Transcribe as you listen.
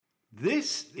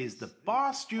This is the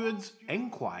Bar Stewards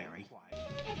Enquiry.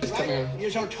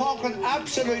 You're talking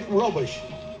absolute rubbish.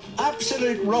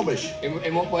 Absolute rubbish.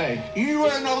 In what way? You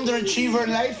were an underachiever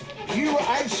in life.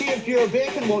 I saved your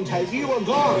bacon one time. You were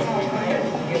gone. You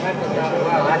handled that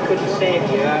well. I couldn't save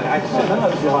you.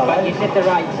 But you did the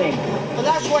right thing. But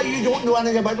that's why you don't know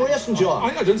anything about racing,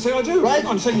 John. I didn't say I do. Right?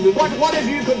 I'm saying that... What have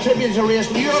you contributed to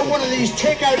racing? You're one of these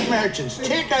take-out merchants.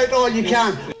 Take out all you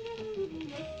can.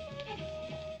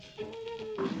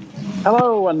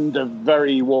 Hello and a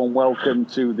very warm welcome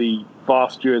to the Bar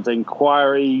Stewards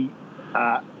Enquiry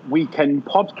weekend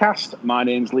podcast. My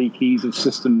name's Lee Keys of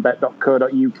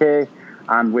systembet.co.uk,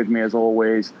 and with me as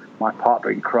always my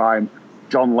partner in crime,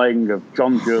 John Lang of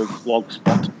John Joe's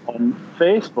Blogspot on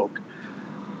Facebook.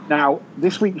 Now,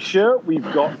 this week's show,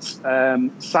 we've got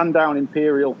Sandown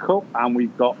Imperial Cup and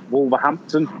we've got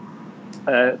Wolverhampton.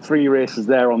 3 races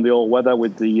there on the all-weather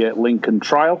with the Lincoln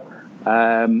Trial.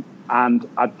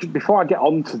 Before I get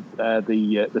on to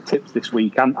the tips this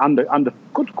week and a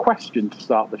good question to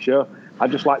start the show,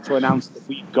 I'd just like to announce that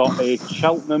we've got a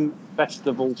Cheltenham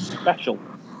Festival special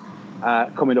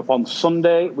coming up on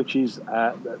Sunday, which is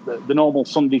the normal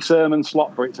Sunday sermon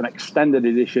slot, but it's an extended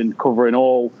edition covering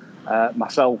all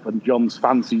myself and John's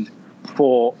fancies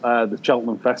for the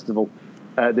Cheltenham Festival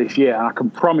this year. And I can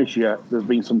promise you there's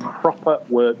been some proper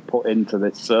work put into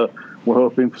this, so we're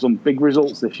hoping for some big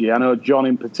results this year. I know John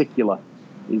in particular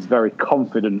is very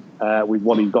confident with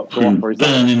what he's got to offer.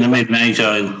 Burn in the midnight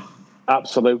oil.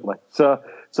 Absolutely. So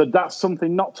that's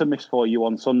something not to miss for you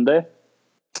on Sunday.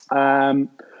 On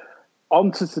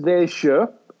to today's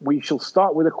show. We shall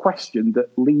start with a question that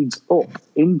leads up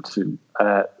into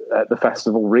the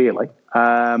festival, really.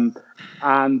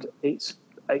 And it's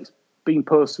been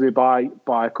posed to me by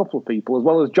a couple of people, as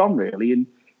well as John, really. And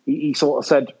he sort of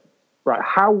said, right,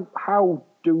 how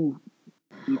do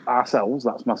ourselves,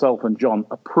 that's myself and John,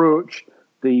 approach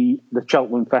the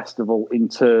Cheltenham Festival in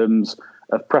terms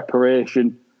of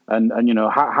preparation and you know,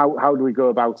 how do we go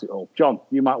about it all? John,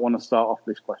 you might want to start off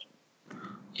this question.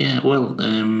 Yeah, well,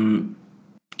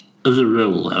 as a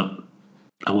rule,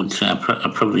 I would say I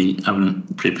probably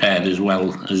haven't prepared as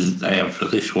well as I have for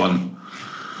this one.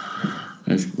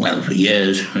 Well, for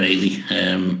years, really.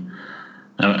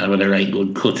 I've had a right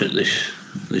good cut at this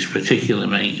particular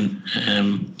meeting.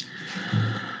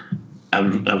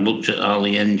 I've looked at all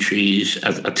the entries.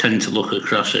 I tend to look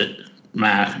across at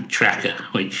my tracker,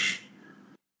 which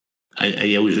I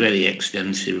use very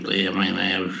extensively. I mean, I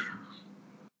have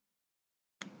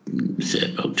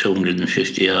say about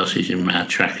 250 horses in my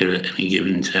tracker at any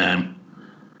given time.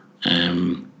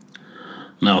 An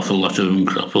awful lot of them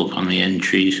crop up on the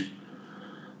entries.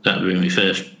 That would be my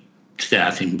first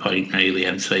starting point, really.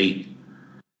 I'd say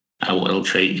how well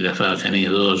treated I thought any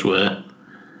of those were.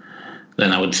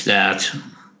 Then I would start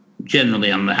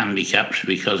generally on the handicaps,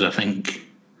 because I think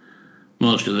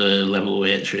most of the level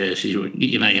weight races,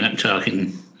 you know, you're not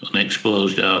talking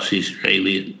unexposed horses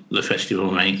really at the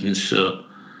festival meetings, so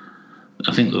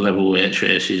I think the level weight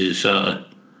races is sort of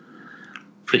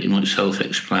pretty much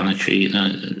self-explanatory. You know,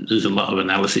 there's a lot of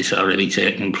analysis already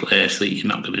taking place that you're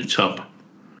not going to top.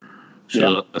 So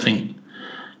yeah. I think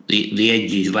the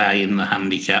edges lie in the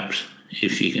handicaps,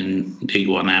 if you can dig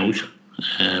one out.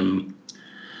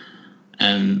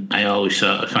 And I always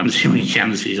sort of fancy my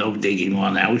chances of digging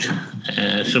one out.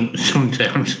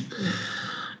 Sometimes,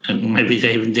 and maybe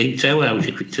they even dig two out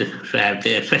if it's a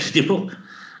 5-day festival.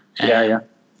 Yeah.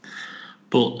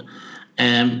 But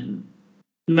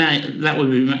that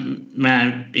would be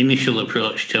my initial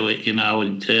approach to it. You know, I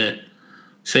would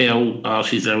see how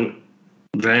horses out.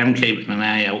 I am keeping an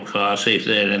eye out for, see if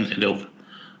they're entered up,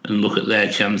 and look at their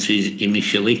chances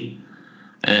initially.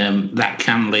 That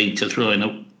can lead to throwing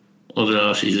up other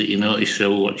horses that you notice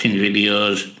through watching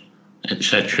videos,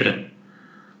 etc.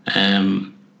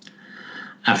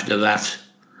 After that,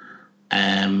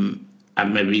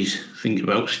 I'd maybe think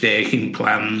about staking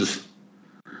plans.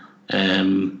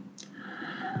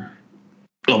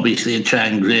 Obviously, I try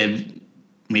and grade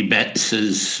my bets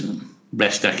as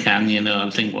best I can. You know, I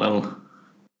think, well,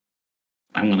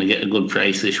 I'm going to get a good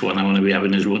price this one. I want to be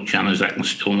having as much on as I can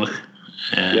stomach.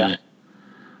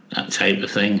 That type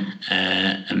of thing.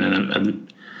 And then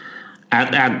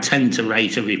I'd tend to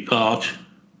write a report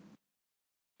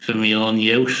for my own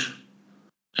use.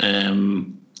 I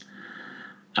mean,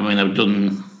 I've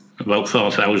done about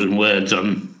 4,000 words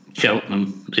on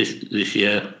Cheltenham this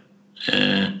year,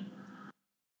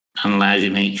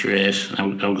 analysing each race.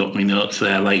 I've got my notes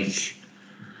there, like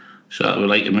sort of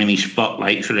like a mini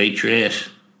spotlight for each race,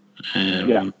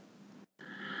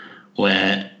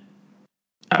 where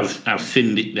I've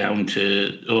thinned it down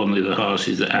to only the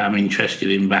horses that I'm interested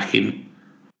in backing.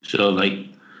 So like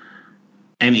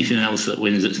anything else that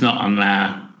wins that's not on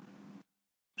our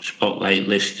spotlight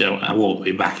list, I won't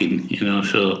be backing.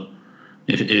 So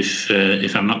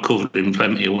if I'm not covering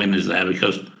plenty of winners there,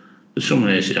 because there's some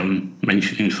races I'm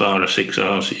mentioning 4 or 6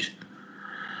 horses.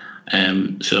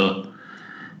 So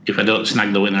if I don't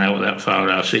snag the winner out of that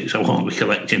 4 or 6, I won't be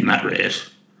collecting that race.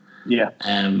 Yeah.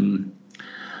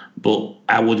 But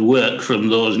I would work from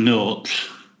those notes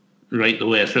right the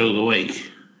way through the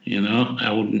week.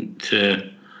 I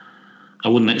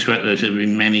wouldn't expect there to be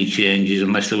many changes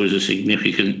unless there was a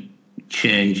significant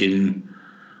change in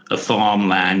a form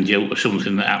line due to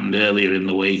something that happened earlier in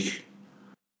the week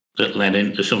that led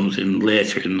into something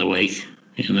later in the week.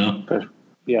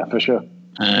 Yeah, for sure.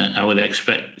 I would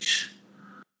expect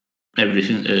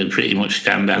everything to pretty much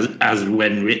stand as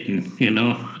when written.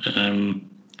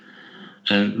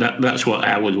 And that's what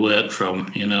I would work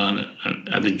from, and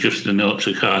I'd adjust the notes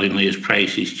accordingly as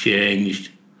prices changed,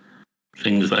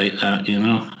 things like that,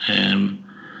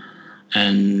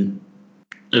 and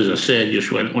as I said,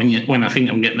 just when I think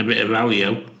I'm getting a bit of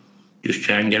value, just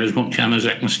try and get as much on as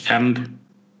I can stand.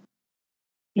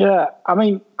 Yeah, I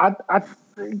mean, I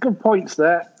good points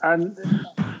there, and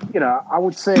I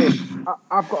would say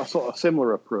I've got a sort of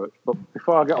similar approach. But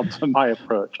before I get on to my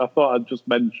approach, I thought I'd just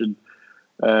mention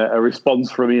a response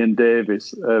from Ian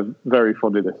Davis. Very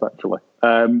funny, this actually.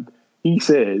 He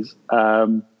says,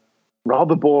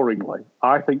 rather boringly,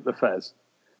 I think the Fez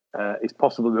is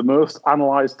possibly the most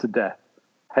analysed to death,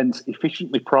 hence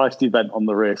efficiently priced event on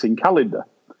the racing calendar.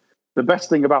 The best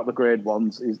thing about the Grade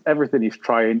 1s is everything is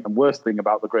trying, and worst thing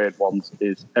about the Grade 1s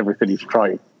is everything is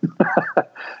trying.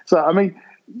 So, I mean,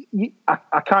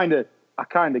 I kind of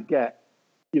get,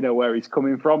 where he's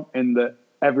coming from, in that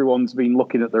everyone's been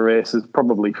looking at the races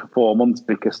probably for 4 months,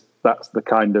 because that's the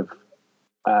kind of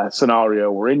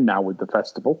scenario we're in now with the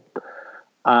festival.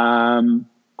 But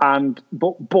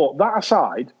that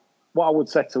aside, what I would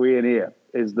say to Ian here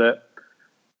is that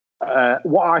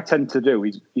what I tend to do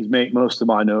is make most of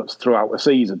my notes throughout the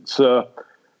season. So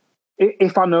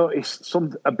if I notice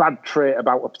a bad trait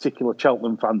about a particular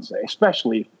Cheltenham fancy,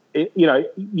 especially,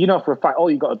 for a fact,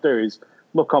 all you got to do is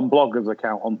look on Blogger's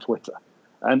account on Twitter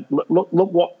and look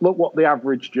what the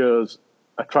average Joes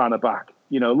are trying to back.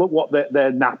 Look what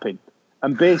they're napping,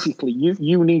 and basically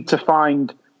you need to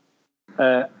find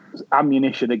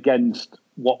ammunition against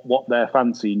what they're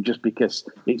fancying, just because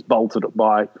it's bolted up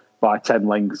by 10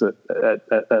 lengths at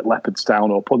Leopardstown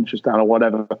or Punchestown or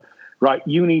whatever, right?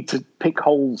 You need to pick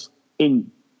holes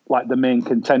in like the main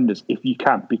contenders if you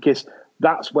can, because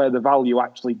that's where the value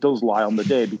actually does lie on the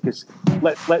day. Because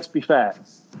let's be fair,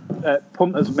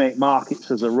 punters make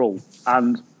markets as a rule,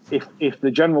 and if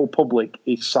the general public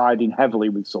is siding heavily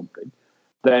with something,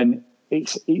 then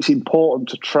it's important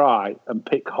to try and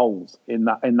pick holes in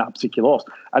that particular horse.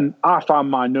 And I find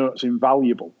my notes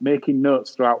invaluable, making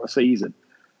notes throughout the season,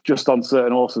 just on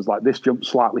certain horses, like this jumps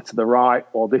slightly to the right,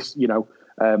 or this,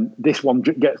 this one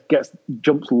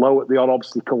jumps low at the odd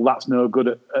obstacle. That's no good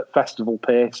at festival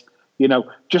pace.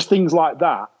 Just things like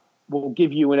that will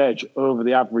give you an edge over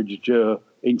the average Joe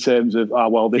in terms of,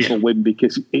 this will win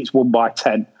because it's won by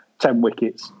 10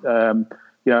 wickets. And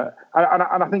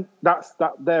I think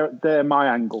they're my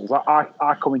angles.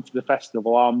 I come into the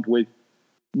festival armed with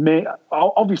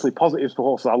obviously positives for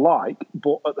horses I like,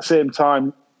 but at the same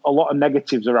time, a lot of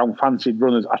negatives around fancied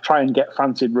runners. I try and get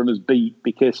fancied runners beat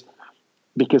because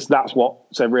that's what,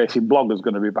 say, Racing Blogger's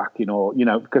going to be backing, or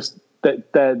because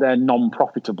they're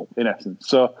non-profitable in essence.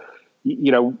 So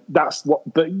that's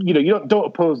what. But you don't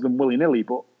oppose them willy nilly.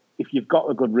 But if you've got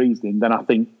a good reasoning, then I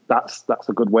think that's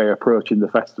a good way of approaching the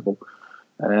festival.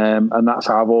 And that's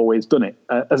how I've always done it.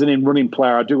 As an in-running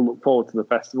player, I do look forward to the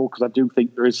festival because I do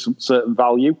think there is some certain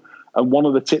value. And one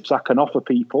of the tips I can offer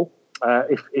people,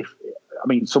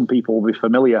 some people will be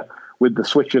familiar with the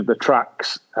switch of the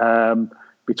tracks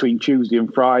between Tuesday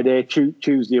and Friday.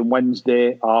 Tuesday and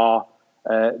Wednesday are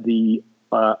the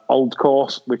old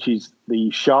course, which is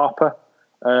the sharper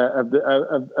of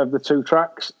the two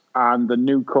tracks, and the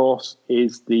new course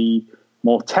is the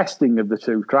more testing of the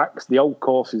two tracks. The old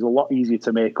course is a lot easier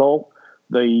to make all.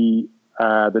 The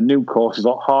new course is a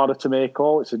lot harder to make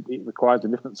all. It requires a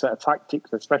different set of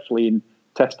tactics, especially in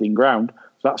testing ground.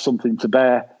 So that's something to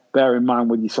bear in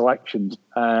mind with your selections.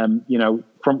 Front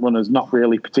runners not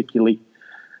really particularly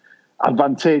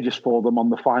advantageous for them on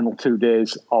the final 2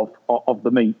 days of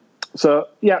the meet. So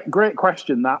yeah, great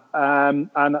question that. And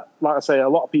like I say, a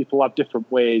lot of people have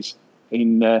different ways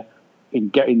in in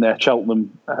getting their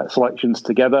Cheltenham selections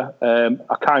together.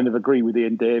 I kind of agree with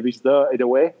Ian Davies, though, in a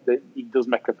way, that he does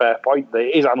make a fair point. That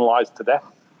it is analysed to death,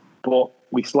 but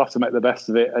we still have to make the best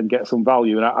of it and get some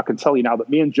value. And I can tell you now that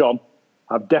me and John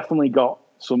have definitely got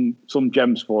some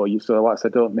gems for you. So, like I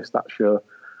said, don't miss that show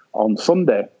on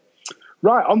Sunday.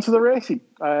 Right, on to the racing.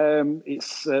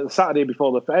 It's Saturday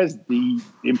before the fairs, the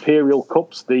Imperial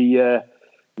Cups, the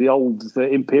old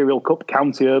Imperial Cup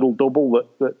county hurdle double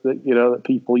that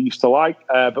people used to like.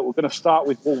 But we're going to start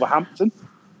with Wolverhampton,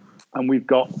 and we've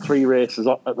got 3 races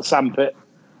at the Sandpit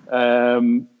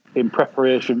in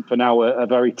preparation for now a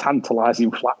very tantalising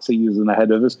flat season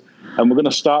ahead of us. And we're going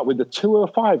to start with the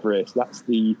 205 race. That's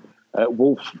the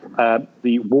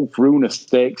Wolf-Runa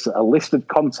Stakes, a listed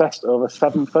contest over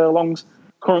 7 furlongs.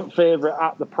 Current favourite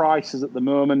at the prices at the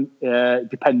moment. It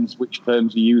depends which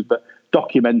terms you use, but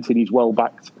documenting is well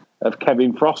backed of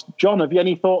Kevin Frost. John, have you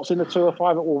any thoughts in the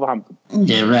 205 at Wolverhampton?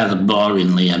 Yeah, rather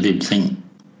boringly, I did think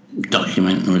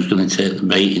documenting was going to take the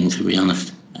baiting, to be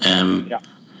honest.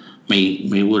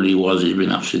 Me worry was he's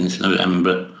been off since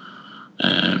November.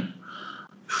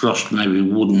 Frost maybe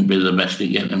wouldn't be the best at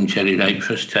getting them cherry ripe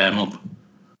first time up.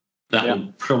 That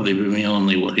would probably be my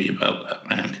only worry about that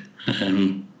round.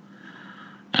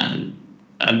 And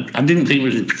I didn't think it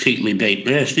was a particularly deep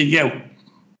race, did you?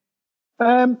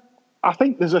 I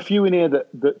think there's a few in here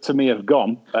that to me have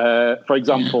gone. For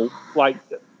example, like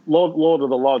Lord of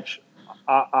the Lodge,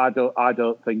 I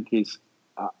don't think is.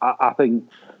 I think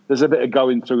there's a bit of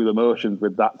going through the motions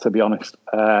with that, to be honest.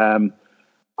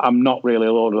 I'm not really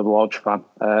a Lord of the Lodge fan.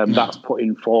 That's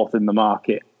putting forth in the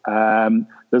market.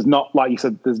 There's not, like you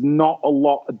said, there's not a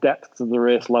lot of depth to the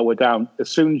race lower down. As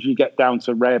soon as you get down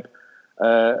to Reb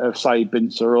of Said bin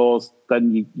Saroz,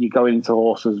 then you're going into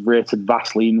horses rated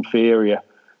vastly inferior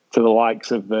to the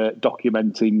likes of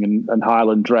Documenting and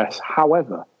Highland Dress.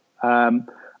 However,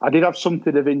 I did have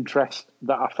something of interest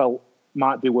that I felt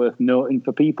might be worth noting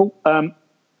for people.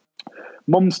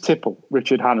 Mum's Tipple,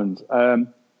 Richard Hannon's.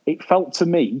 It felt to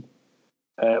me,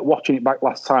 watching it back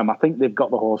last time, I think they've got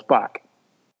the horse back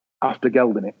after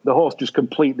gelding it. The horse just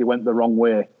completely went the wrong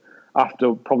way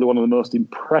after probably one of the most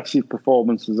impressive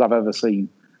performances I've ever seen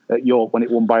at York when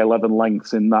it won by 11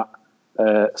 lengths in that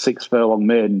 6 furlong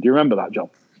maiden. Do you remember that,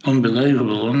 John?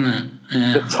 Unbelievable, wasn't it?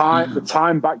 Yeah. The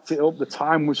time backed it up. The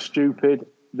time was stupid.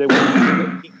 There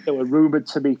were rumoured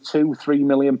to be £2-3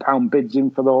 million bids in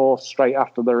for the horse straight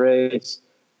after the race,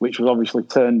 which was obviously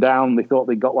turned down. They thought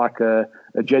they got like a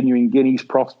genuine Guineas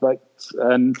prospect,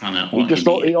 and he just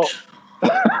thought it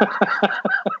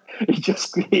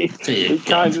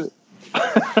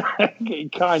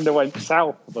kind of went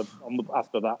south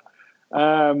after that.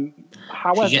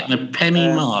 However, you're getting a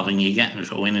penny more than you're getting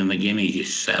for winning the Guineas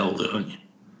yourself, don't you?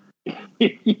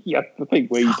 Yeah, I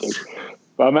think we do.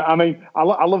 But I mean, I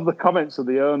love the comments of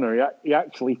the owner. He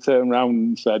actually turned around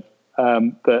and said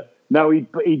that no,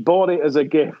 he bought it as a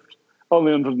gift,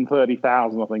 only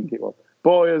 130,000, I think it was.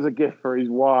 Bought it as a gift for his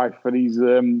wife and his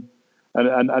and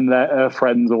her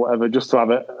friends or whatever, just to have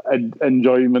an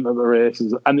enjoyment of the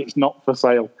races, and it's not for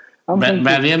sale. By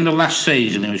the end of last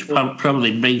season, he was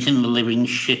probably beating the living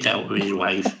shit out of his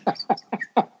wife.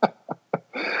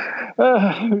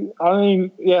 I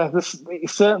mean, yeah,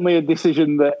 it's certainly a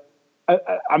decision that.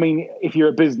 I mean, if you're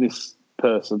a business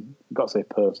person, I've got to say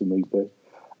person these days.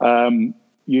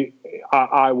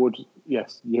 I would,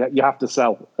 yes, you have to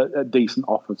sell at decent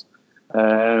offers.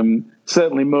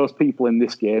 Certainly, most people in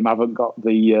this game haven't got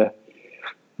the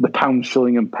pound,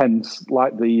 shilling, and pence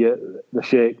like the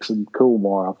Shakes and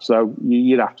Coolmore have. So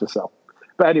you'd have to sell.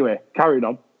 But anyway, carrying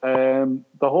on.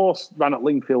 The horse ran at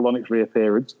Lingfield on its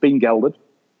reappearance, being gelded.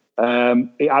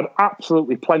 It had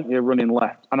absolutely plenty of running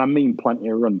left, and I mean plenty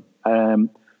of running.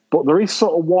 But there is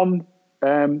sort of one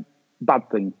bad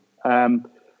thing.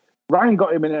 Ryan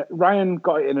got it in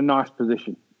a nice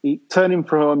position. Turning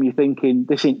for home, you're thinking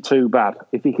this ain't too bad.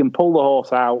 If he can pull the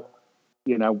horse out,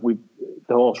 the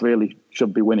horse really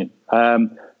should be winning.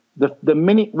 The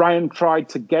minute Ryan tried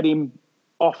to get him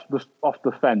off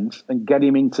the fence and get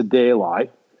him into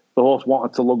daylight, the horse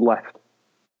wanted to lug left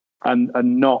and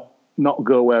not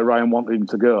go where Ryan wanted him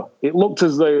to go. It looked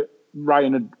as though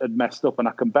Ryan had messed up, and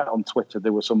I can bet on Twitter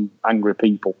there were some angry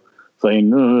people saying,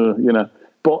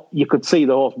 but you could see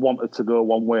the horse wanted to go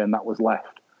one way, and that was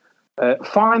left.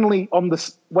 Finally,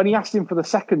 when he asked him for the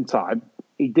second time,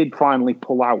 he did finally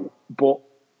pull out, but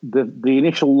the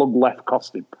initial lug left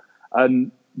cost him,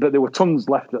 but there were tons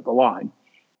left at the line,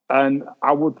 and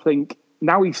I would think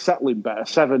now he's settling better.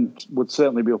 7 would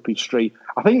certainly be up his street.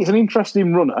 I think it's an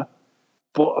interesting runner,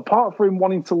 but apart from him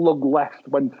wanting to lug left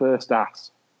when first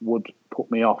asked, would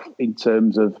put me off in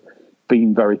terms of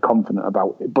been very confident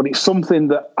about it. But it's something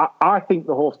that I think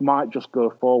the horse might just go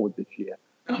forward this year.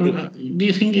 Do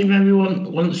you think if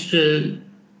everyone wants to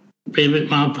be a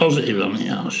bit more positive on the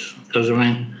horse? Because, I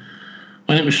mean,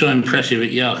 when it was so impressive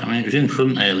at York, I mean, it was in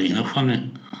front early enough, wasn't it?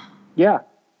 Yeah.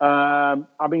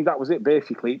 I mean, that was it,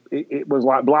 basically. It was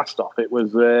like blast off. It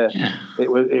was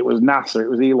it was NASA, it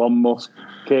was Elon Musk,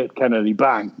 Kate Kennedy,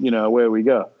 bang, where we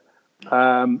go.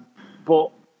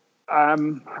 But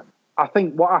I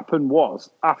think what happened was,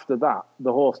 after that,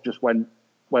 the horse just went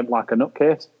like a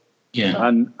nutcase. Yeah.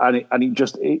 And it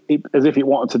just as if it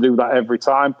wanted to do that every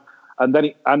time. And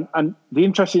then and the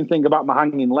interesting thing about my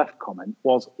hanging left comment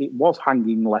was it was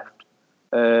hanging left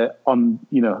on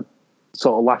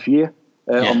sort of last year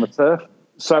on the turf.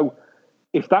 So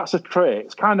if that's a trait,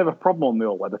 it's kind of a problem on the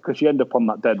all weather because you end up on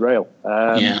that dead rail.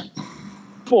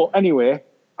 But anyway,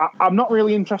 I'm not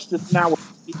really interested now.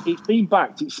 It's been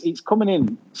backed. It's coming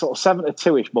in sort of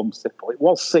 7-2-ish bum stipple. It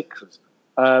was 6s.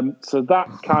 So that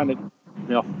kind of put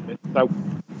me off a bit. So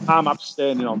I'm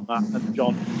abstaining on that. And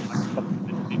John,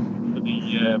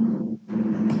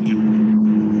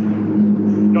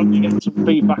 John, you get some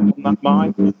feedback on that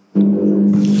mic?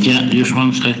 Yeah, just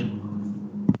one sec.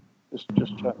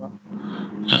 Just check that.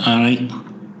 All right.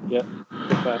 Yeah,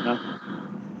 just there now.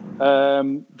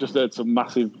 Just heard some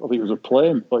massive. I think it was a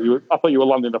plane. I thought you were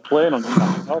landing a plane on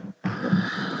your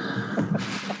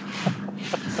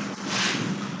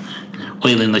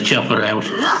Wheeling the chopper out.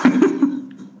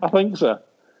 I think so.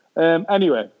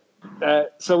 Anyway,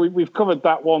 so we've covered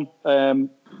that one.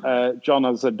 John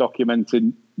has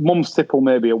documented. Mum's Tipple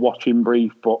maybe a watching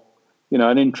brief, but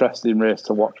an interesting race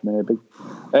to watch maybe.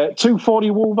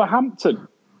 240 Wolverhampton.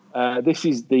 This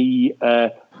is the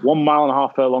 1.5 mile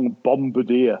furlong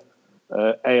Bombardier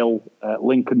Ale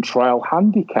Lincoln Trail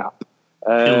Handicap.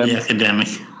 The academic.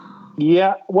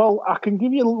 Yeah, well, I can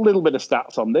give you a little bit of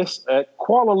stats on this.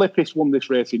 Kuala Lipis won this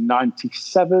race in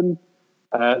 97.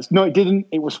 No, it didn't.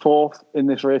 It was 4th in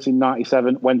this race in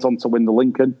 97, went on to win the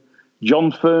Lincoln.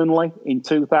 John Fernley in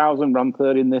 2000 ran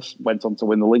 3rd in this, went on to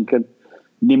win the Lincoln.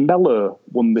 Nimelo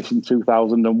won this in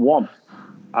 2001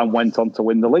 and went on to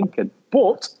win the Lincoln.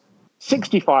 But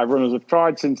 65 runners have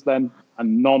tried since then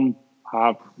and none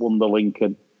have won the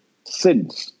Lincoln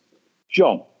since.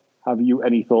 John, have you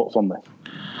any thoughts on this?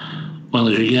 Well,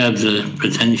 as regards the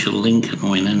potential Lincoln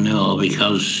winner, no,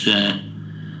 because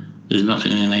there's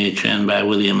nothing in here trained by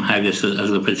William Haggis that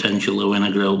has the potential to win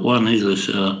a Group 1, is there?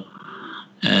 So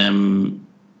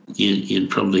you'd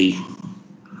probably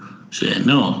say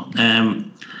no.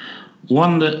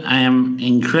 One that I am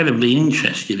incredibly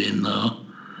interested in, though,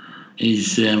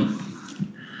 is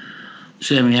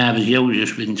same yard as you've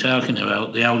just been talking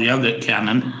about, the old yogurt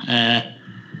cannon,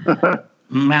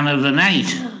 Man of the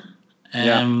Night.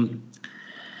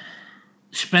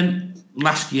 Spent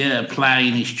last year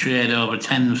plying his trade over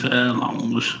 10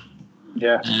 furlongs.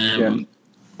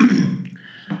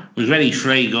 Was very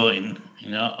free going,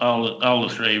 all the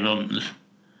 3 runs.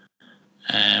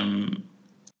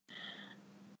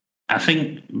 I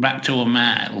think back to a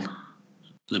mile,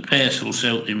 the pace will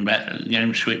suit him better, get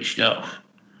him switched off.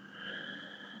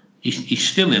 He's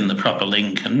still in the proper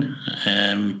Lincoln.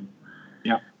 And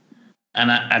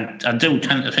I do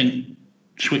tend to think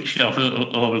switched off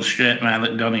over the straight mile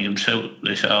at Donny would suit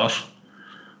this horse.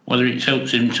 Whether it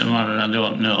suits him tomorrow, I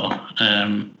don't know.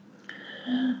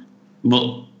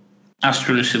 But as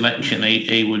for a selection,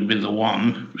 he would be the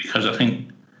one, because I think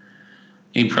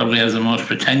he probably has the most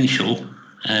potential.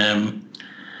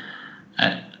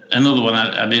 Another one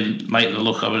I did like the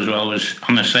look of as well was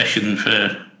On a Session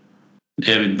for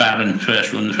David Barron,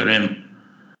 first run for him.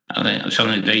 I think it's on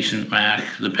a decent mark.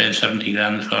 They paid 70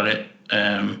 grand for it.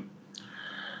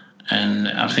 And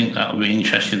I think that'll be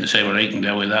interesting to see what he can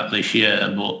do with that this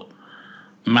year. But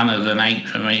Man of the Night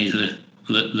for me is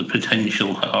the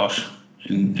potential horse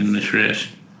in this race.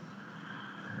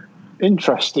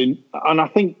 Interesting. And I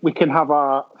think we can have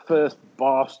our first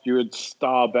Bar Steward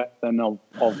star bet then of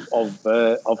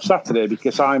Saturday,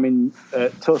 because I'm in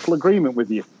total agreement with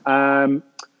you.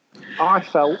 I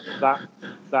felt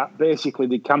that basically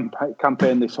they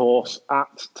campaigned this horse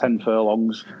at 10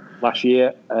 furlongs last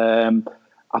year.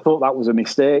 I thought that was a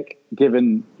mistake,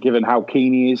 given how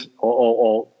keen he is,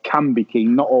 or can be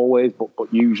keen, not always, but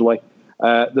usually.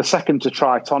 The second to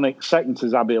Tritonic, second to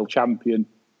Zabil Champion,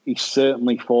 he's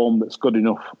certainly form that's good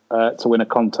enough to win a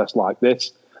contest like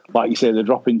this. Like you say, the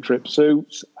drop-in trip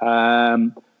suits.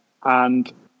 And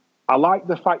I like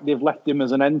the fact they've left him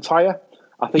as an entire.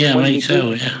 I think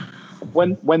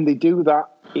when they do that,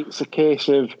 it's a case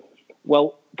of,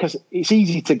 well, because it's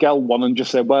easy to geld one and just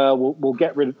say, well, we'll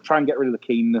try and get rid of the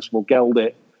keenness, we'll geld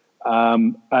it,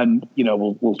 And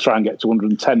we'll try and get to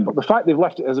 110. But the fact they've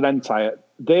left it as an entire,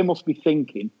 they must be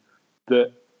thinking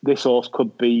that this horse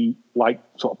could be like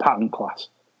sort of pattern class,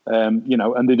 and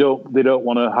they don't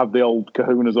want to have the old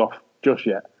kahunas off just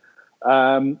yet.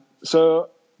 So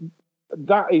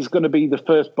that is going to be the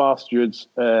first Bar Stewards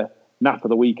nap of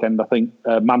the weekend. I think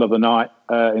man of the night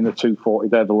in the 240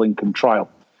 there, the Lincoln Trial.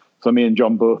 So me and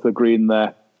John both agreeing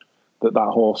there that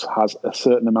horse has a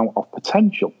certain amount of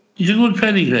potential. He's a good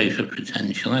pedigree for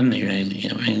potential, isn't he, really?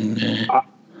 I mean...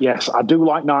 yes, I do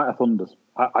like Night of Thunders.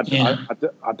 I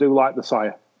do like the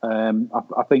sire.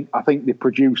 I think they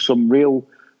produce some real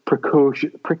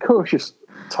precocious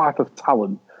type of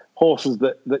talent. Horses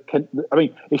that can... I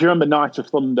mean, if you remember Night of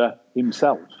Thunder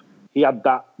himself, he had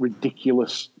that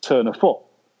ridiculous turn of foot.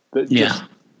 That just,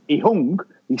 he hung.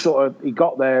 He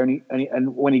got there,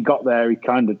 and when he got there, he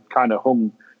kind of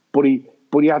hung. But he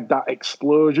had that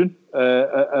explosion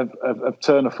of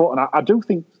turn of foot, and I do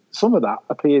think some of that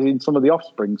appears in some of the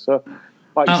offspring. So,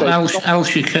 like Al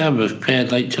Shakab have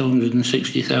paid like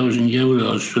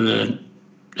 €260,000 for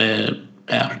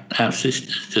our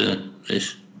sisters to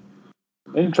this.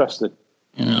 Interesting.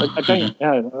 Again,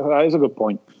 that is a good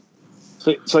point.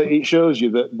 So it shows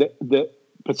you that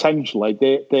potentially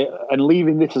they and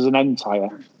leaving this as an entire,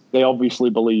 they obviously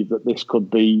believe that this could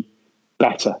be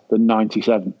better than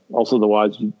 97. Also,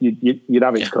 otherwise you'd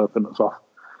have its coconuts off,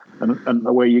 and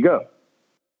away you go.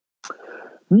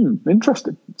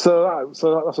 Interesting. So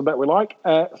that's a bet we like.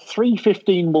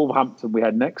 3:15 Wolverhampton we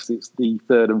head next. It's the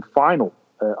third and final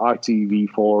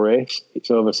ITV4 race. It's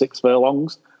over 6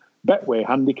 furlongs. Betway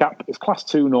handicap. It's class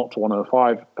 2 0 to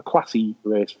 105. A classy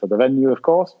race for the venue, of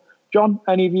course. John,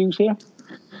 any views here?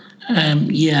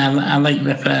 I like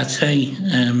repartee.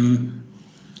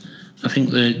 I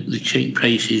think the cheap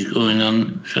price is going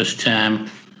on first time,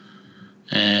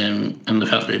 and the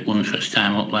fact that it won first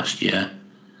time up last year.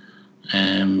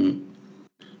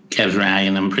 Kev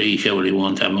Ryan, I'm pretty sure he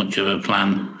won't have much of a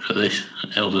plan for this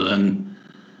other than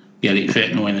get it fit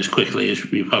and win as quickly as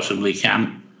we possibly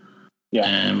can. Yeah.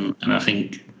 And I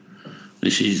think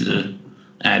this is the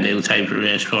ideal type of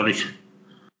race for it.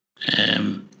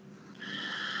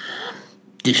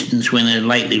 Distance winner,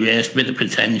 lightly raced, bit of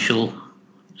potential.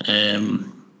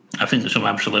 I think there's some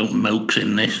absolute milks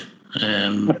in this.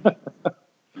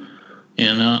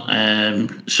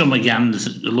 Summer Gand's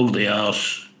a lovely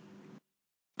horse,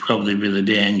 probably with a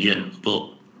danger, but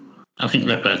I think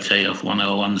repartee off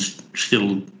 101's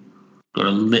still got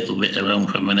a little bit of room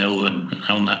for manoeuvre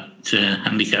around that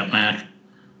handicap mark.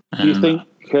 Do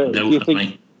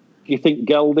you think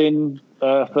Gelding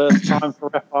first time for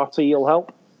FRT will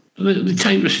help? The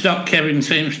type of stock Kevin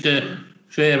seems to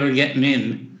favour getting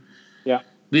in. Yeah,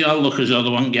 they all look as though they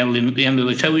want Gelding at the end of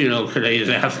the 2-year-old careers,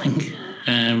 I think.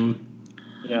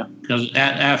 Because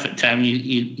half the time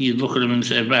you look at them and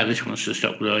say, "Right, this wants to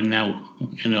stop growing now,"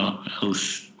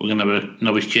 else we're going to have a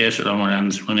novice chaser on our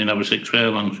hands running over 6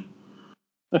 furlongs.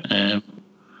 I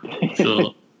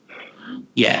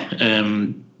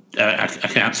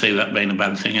can't see that being a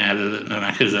bad thing either. That the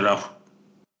knackers are off.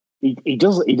 He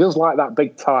does like that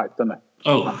big type, doesn't he?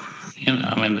 Oh,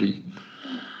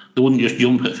 they wouldn't just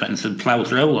jump at fence and plough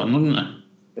through one, wouldn't they?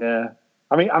 Yeah.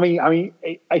 I mean,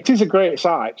 it is a great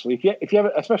sight actually. If you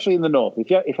ever, especially in the north,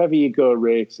 if ever you go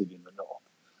racing in the north,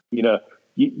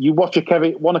 you watch if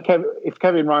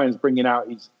Kevin Ryan's bringing out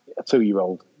a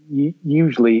 2-year-old,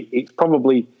 usually it's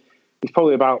probably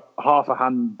about half a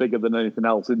hand bigger than anything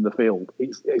else in the field.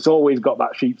 It's always got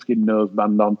that sheepskin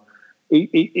noseband on.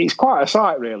 It's quite a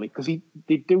sight really, because he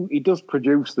does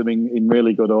produce them in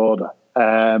really good order.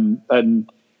 And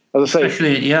as I say,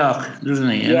 especially at York, doesn't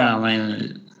he? Yeah.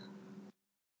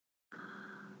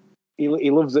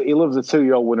 He loves a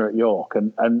 2-year-old winner at York,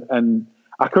 and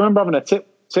I can remember having a tip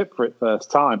for it first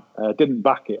time. Didn't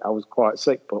back it. I was quite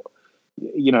sick, but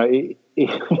he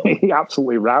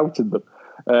absolutely routed them.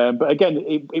 But again,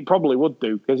 it probably would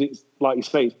do, because it's like you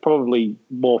say, it's probably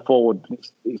more forward in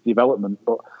its development.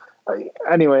 But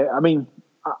anyway, I mean,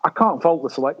 I can't fault the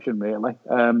selection really.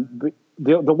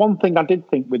 The one thing I did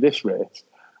think with this race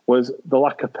was the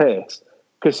lack of pace,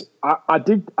 because I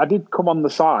did come on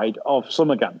the side of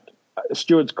Summergand, a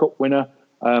Stewards Cup winner.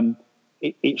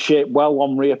 It shaped well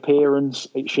on reappearance.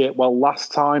 It shaped well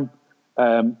last time.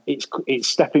 It's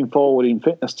stepping forward in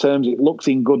fitness terms. It looks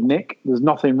in good nick. There's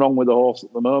nothing wrong with the horse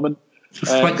at the moment. It's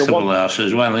a flexible horse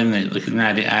as well, isn't it? They can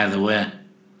ride it either way.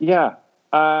 Yeah,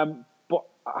 but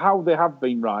how they have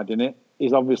been riding it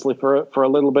is obviously for a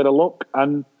little bit of luck,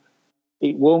 and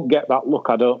it won't get that look,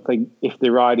 I don't think, if they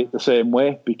ride it the same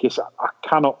way, because I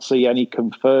cannot see any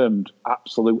confirmed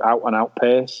absolute out-and-out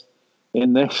pace.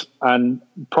 in this, and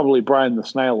probably Brian the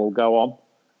Snail will go on,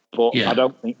 but Yeah. I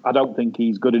don't think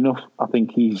he's good enough. I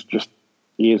think he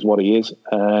is what he is.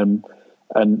 And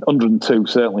 102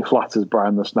 certainly flatters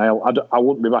Brian the Snail. I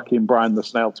wouldn't be backing Brian the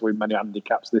Snail to win many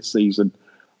handicaps this season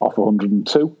off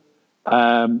 102.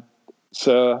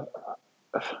 So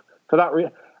for that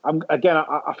reason,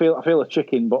 I feel a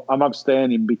chicken, but I'm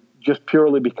abstaining just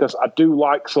purely because I do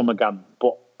like Summergan,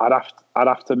 but I'd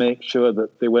have to make sure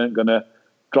that they weren't going to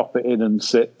drop it in and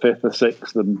sit fifth or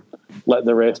sixth and let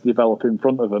the race develop in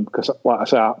front of them. Because, like I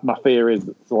say, my fear is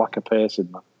that there's a lack of pace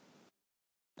in that.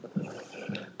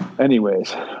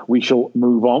 Anyways, we shall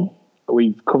move on.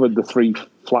 We've covered the 3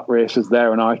 flat races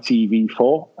there on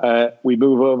ITV4. We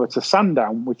move over to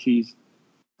Sandown, which is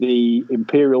the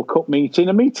Imperial Cup meeting.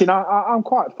 A meeting I'm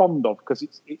quite fond of because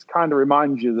it kind of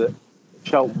reminds you that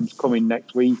Cheltenham's coming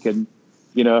next week. And,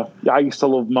 you know, I used to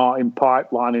love Martin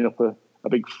Pipe lining up a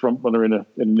big front runner in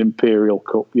an Imperial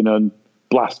Cup, you know, and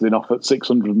blasting off at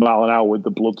 600 mile an hour with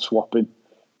the blood swapping.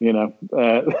 You know,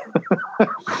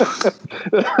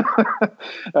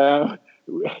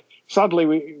 sadly,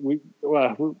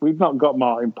 we've not got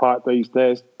Martin Pipe these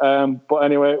days. But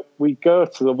anyway, we go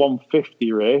to the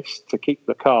 150 race to kick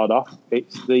the card off.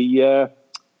 It's the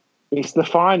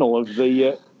final of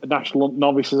the National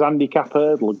Novices Handicap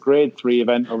Hurdle, a Grade 3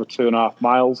 event over 2.5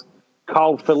 miles.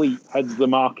 Carl Philippe heads the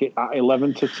market at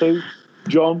 11-2.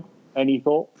 John, any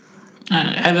thoughts?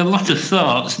 I had a lot of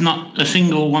thoughts, not a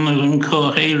single one of them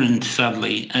coherent,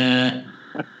 sadly.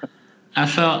 I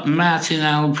thought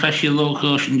Martinell, pressure low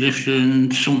caution drifter,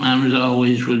 and sometimes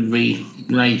always would be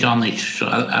right on it. So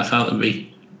I thought there'd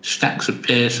be stacks of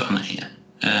pace on it here.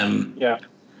 Yeah.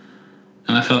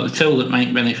 And I thought the two that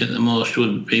might benefit the most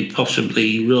would be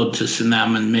possibly Road to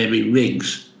Sanam and maybe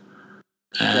Riggs.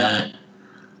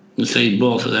 You see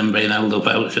both of them being held up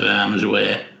out of harm's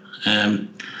way.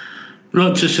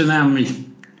 Road to Sanam is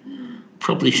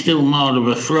probably still more of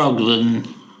a frog than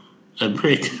a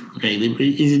Brit, really, but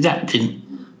he's adapting.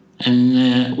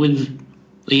 And with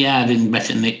the yard in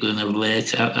better nick than of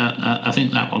late, I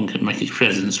think that one can make his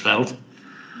presence felt.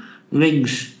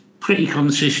 Riggs, pretty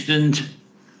consistent,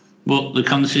 but the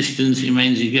consistency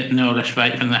means he's getting no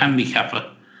respite from the handicapper.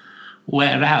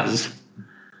 Whereas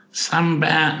Sam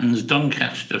Barton's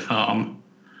Doncaster form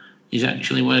is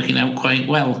actually working out quite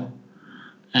well.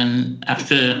 And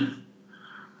after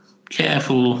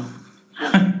careful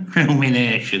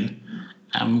rumination,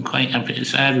 I'm quite happy to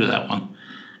side with that one.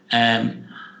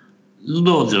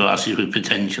 Loads of horses with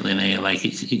potential in here. Like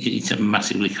it's a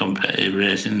massively competitive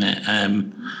race, isn't it?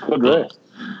 Good race.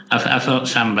 I thought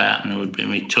Sam Barton would be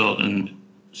my token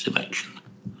selection.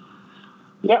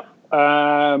 Yep.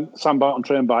 Sam Barton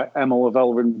trained by Emma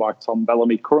Lavelle, ridden by Tom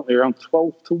Bellamy, currently around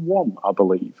 12-1, I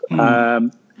believe.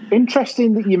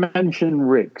 Interesting that you mentioned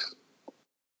Riggs.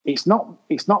 It's not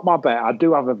my bet. I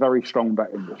do have a very strong bet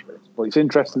in this race, but it's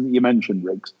interesting that you mentioned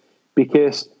Riggs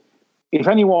because if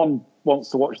anyone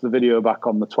wants to watch the video back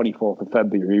on the 24th of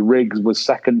February, Riggs was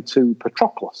second to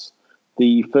Patroclus,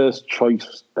 the first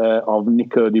choice of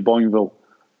Nico de Boinville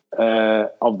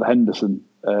of the Henderson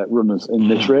runners in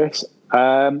this race.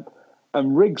 And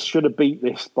Riggs should have beat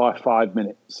this by 5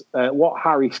 minutes. What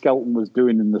Harry Skelton was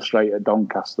doing in the straight at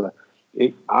Doncaster,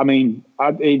 it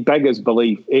beggars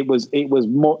belief. It was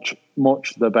much,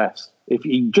 much the best. If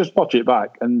you just watch it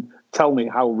back and tell me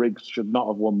how Riggs should not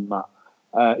have won that.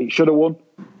 It should have won.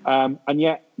 And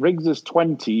yet Riggs's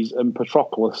 20s and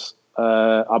Patroclus,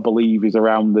 I believe, is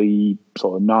around the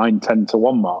sort of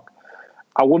 9-10-1 mark.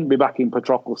 I wouldn't be backing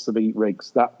Patroclus to beat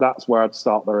Riggs. That's where I'd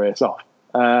start the race off.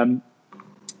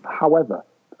 However,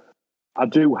 I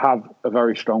do have a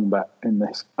very strong bet in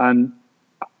this. And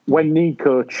when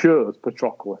Nico chose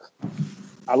Patroclus,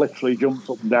 I literally jumped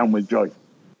up and down with joy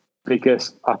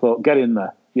because I thought, get in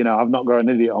there. You know, I've not got an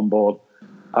idiot on board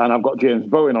and I've got James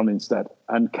Bowen on instead.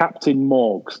 And Captain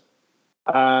Morgs.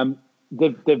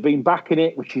 They've been backing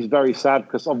it, which is very sad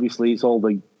because obviously it's all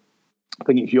I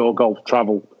think it's Your Golf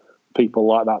Travel people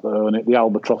like that own it. The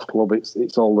Albatross Club,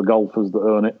 it's all the golfers that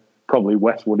own it. Probably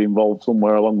Westwood involved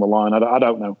somewhere along the line. I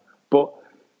don't know. But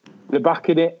they're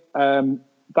backing it.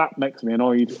 That makes me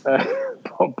annoyed.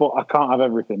 But I can't have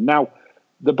everything. Now,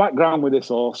 the background with this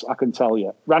horse, I can tell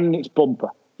you, ran in its bumper.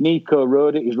 Nico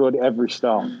rode it. He's rode it every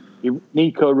start.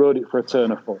 Nico rode it for a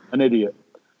turn of foot. An idiot,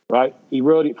 right? He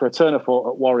rode it for a turn of foot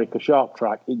at Warwick, a sharp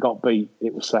track. It got beat.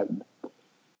 It was second.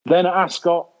 Then at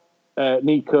Ascot,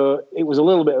 Nico, it was a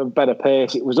little bit of a better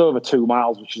pace. It was over 2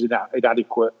 miles, which is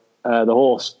inadequate. The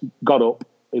horse got up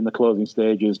in the closing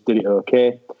stages, did it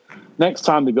okay. Next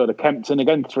time they go to Kempton,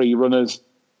 again 3 runners.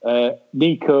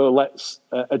 Nico lets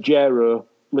Ajero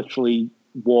literally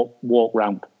walk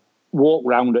round. walk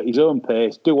round at his own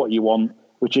pace, do what you want,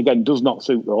 which again does not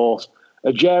suit the horse.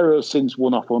 Ajero's since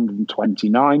won off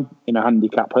 129 in a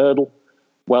handicap hurdle.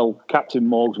 Well, Captain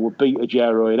Morgs would beat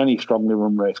Ajero in any strongly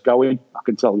run race going. I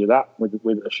can tell you that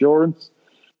with assurance.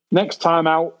 Next time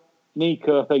out,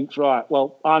 Nico thinks, right,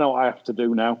 well, I know what I have to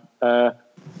do now. I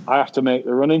have to make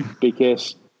the running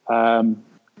because, the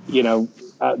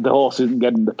horse isn't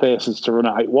getting the paces to run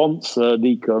at it once. So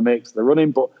Nico makes the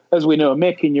running. But as we know,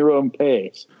 making your own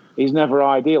pace is never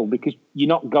ideal because you're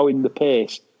not going the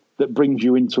pace that brings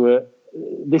you into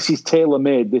this is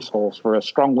tailor-made, this horse, for a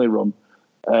strongly run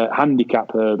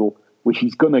handicap hurdle, which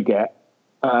he's going to get.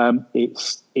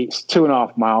 It's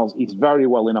 2.5 miles. He's very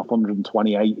well enough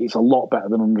 128. It's a lot better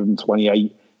than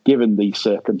 128 given these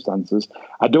circumstances.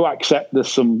 I do accept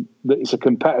that it's a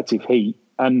competitive heat,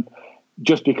 and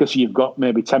just because you've got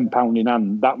maybe £10 in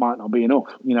hand, that might not be enough.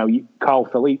 Carl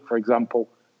Philippe, for example,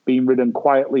 being ridden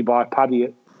quietly by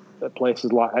Paddy at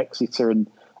places like Exeter, and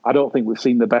I don't think we've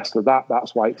seen the best of that.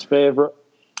 That's why it's favourite.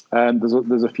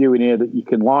 There's a few in here that you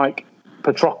can like.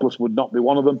 Patroclus would not be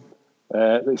one of them.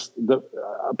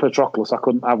 Patroclus I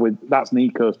couldn't have with. That's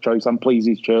Nico's choice. I'm pleased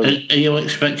he's chosen. Are you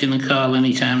expecting the Carl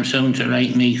anytime soon to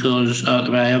write Nico's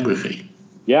autobiography?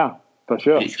 Yeah, for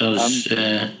sure. Because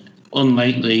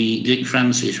unlike the Dick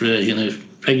Francis version of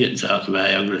Piggott's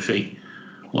autobiography,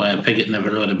 where Piggott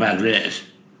never rode a bad race,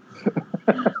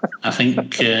 I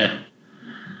think the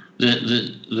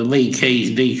Lee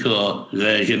Keys Deco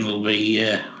version will be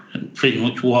pretty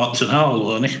much warts and all,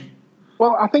 won't it?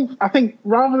 Well, I think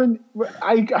rather than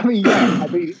I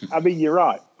mean you're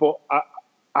right, but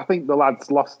I think the lad's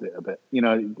lost it a bit.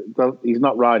 He's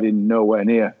not riding nowhere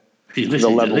near. He's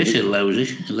listening to this,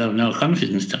 he'll have no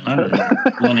confidence tomorrow.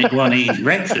 Won't eat his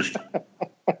breakfast.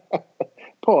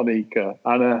 Poor Nico.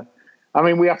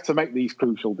 And we have to make these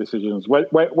crucial decisions.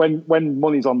 When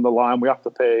money's on the line, we have to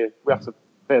pay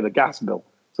the gas bill.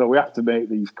 So we have to make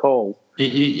these calls.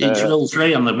 It's rule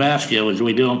 3 on the basket, which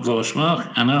we don't blow smoke.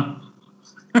 I know.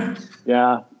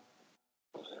 Yeah.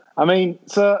 Anyway,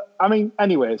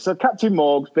 so Captain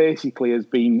Morgs basically has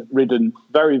been ridden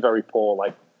very, very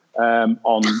poorly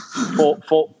on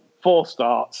four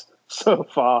starts so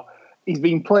far. He's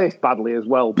been placed badly as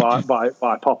well by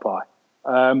Popeye.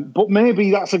 But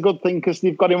maybe that's a good thing because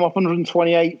they've got him off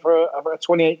 128 for a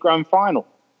 28 grand final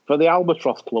for the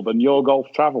Albatross Club and Your Golf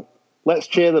Travel. Let's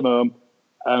cheer them home.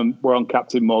 We're on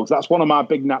Captain Morgs. That's one of my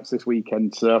big naps this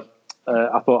weekend, so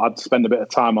I thought I'd spend a bit of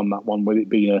time on that one with it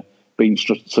being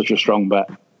such a strong bet.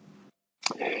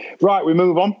 Right, we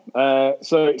move on.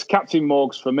 So it's Captain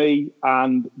Morgs for me,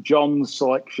 and John's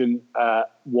selection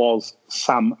was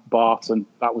Sam Barton.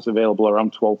 That was available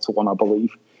around 12-1, I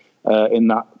believe, in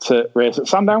that race at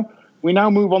Sandown. We now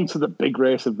move on to the big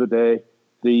race of the day,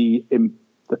 the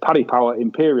Paddy Power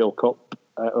Imperial Cup,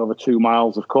 over 2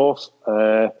 miles, of course.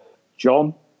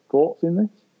 John, thoughts in this?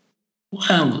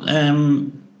 Well,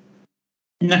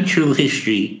 natural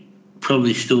history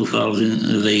probably still falls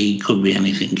into the could be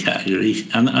anything categories.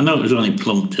 And I know it was only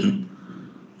Plumpton,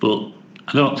 but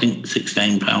I don't think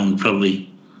 £16 probably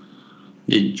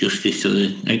did justice to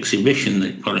the exhibition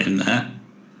they put in there.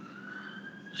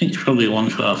 I think it's probably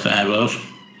 145 horse.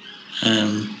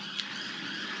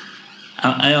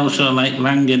 I also like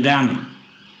Langadan.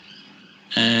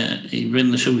 He's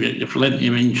been the subject of plenty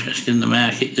of interest in the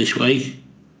market this week.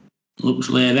 Looks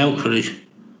laid out for it.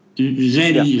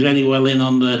 Very well in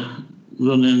on the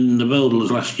run in the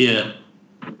Boulders last year.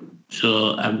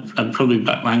 So I'd probably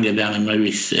back Langadan and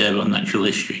maybe save on natural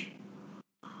history.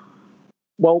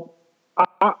 Well,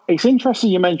 it's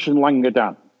interesting you mentioned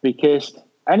Langadan because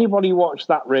anybody watched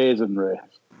that Raisin race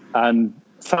and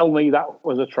tell me that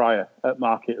was a trier at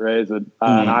Market Raisin,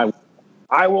 and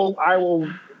I will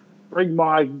bring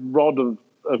my rod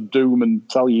of doom and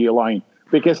tell you you're lying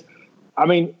because,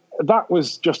 that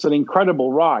was just an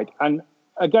incredible ride. And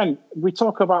again, we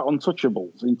talk about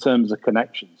untouchables in terms of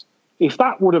connections. If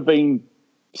that would have been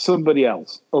somebody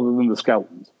else other than the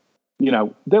Skeltons,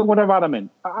 they would have had him in.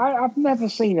 I've never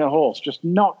seen a horse just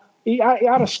not. He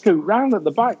had a scoot round at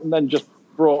the back and then just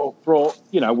brought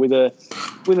with a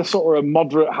sort of a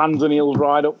moderate hands and heels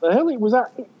ride up the hill. It was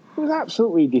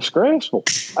absolutely disgraceful.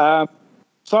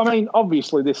 So,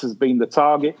 obviously this has been the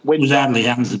target. It was hardly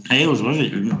hands and heels, was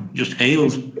it? Just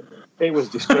heels. It was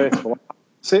disgraceful.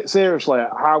 Seriously,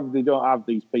 how they don't have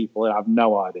these people, I have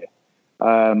no idea.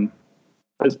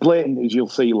 As blatant as you'll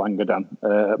see Langadan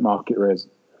at Market Raisin.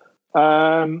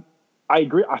 I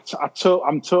agree.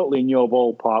 I'm totally in your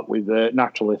ballpark with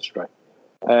natural history.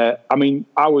 I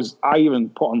even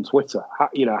put on Twitter,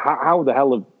 how the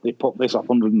hell have they put this off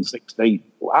 116?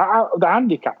 The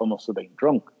handicapper must have been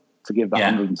drunk to give that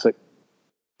 106.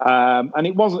 And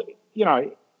it wasn't,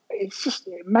 it's just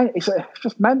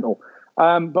mental.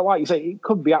 But like you say, it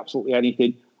could be absolutely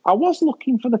anything. I was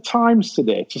looking for the times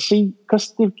today to see,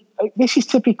 because this is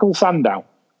typical Sandown.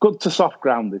 Good to soft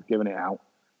ground, they've given it out.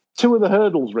 2 of the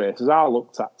hurdles races I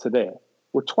looked at today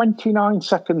were 29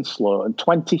 seconds slow and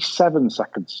 27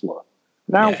 seconds slow.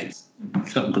 Now, it's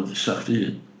not good to soft, is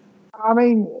it? I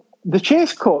mean, the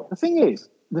chase course, the thing is,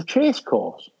 the chase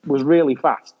course was really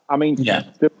fast. I mean, Yeah.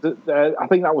 I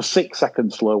think that was 6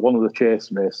 seconds slow, one of the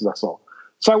chase races I saw.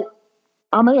 So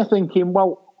I'm here thinking,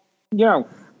 well,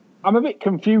 I'm a bit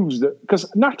confused because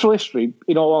natural history,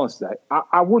 in all honesty,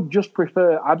 I would just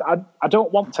prefer. I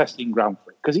don't want testing ground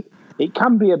for it because it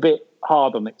can be a bit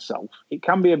hard on itself. It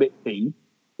can be a bit thin.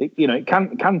 It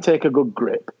can take a good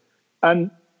grip,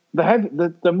 and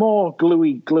the more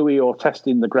gluey or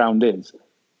testing the ground is,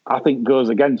 I think goes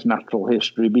against natural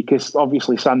history because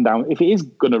obviously Sandown, if it is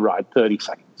going to ride 30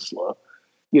 seconds slow,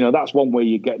 that's one way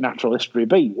you get natural history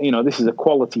beat. This is a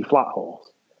quality flat horse.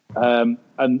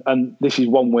 And this is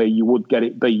one way you would get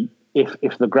it beat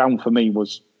if the ground for me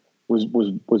was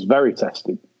very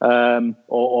tested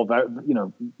or very,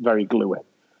 very gluey.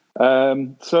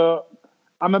 So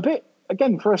I'm a bit,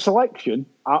 again, for a selection.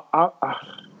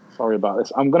 Sorry about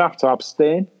this. I'm going to have to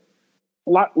abstain.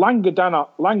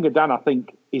 Langadan, I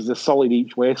think, is a solid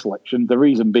each way selection. The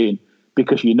reason being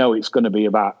because it's going to be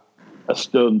about a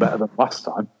stone better than last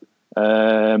time.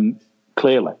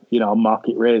 Clearly,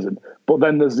 market raising. But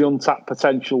then there's the untapped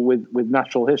potential with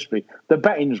natural history. The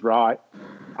betting's right.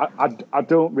 I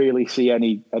don't really see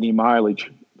any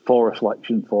mileage for a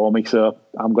selection for me, so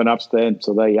I'm going to abstain.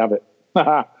 So there you have it.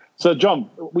 So, John,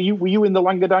 were you in the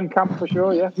Langadan camp for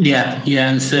sure? Yeah. Yeah,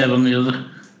 and Seb on the other.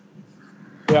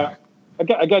 Yeah.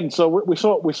 Again, so we're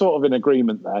sort of in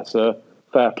agreement there. So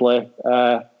fair play.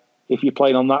 If you're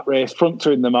playing on that race, front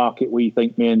 2 in the market, me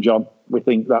and John, we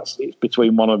think it's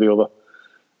between one or the other.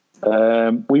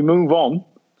 We move on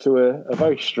to a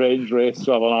very strange race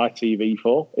to have on ITV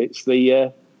for. It's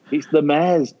the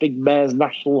Big Mares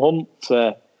National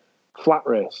Hunt flat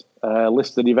race,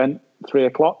 listed event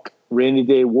 3:00. Rainy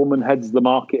Day Woman heads the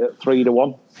market at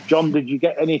 3-1. John, did you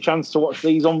get any chance to watch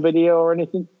these on video or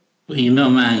anything? Well,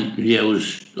 my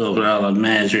views overall on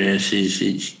mares races,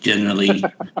 it's generally,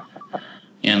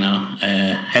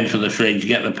 head for the fridge,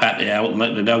 get the patty out, and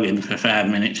let the dog in for 5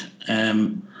 minutes. A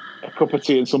cup of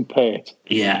tea and some pate.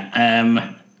 Yeah.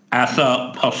 I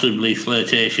thought possibly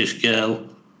Flirtatious Girl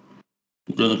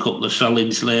done a couple of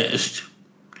solids latest.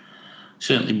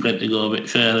 Certainly bred to go a bit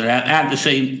further. I had to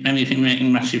see anything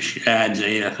making massive strides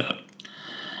here. I thought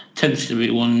tends to be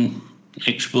one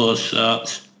exposed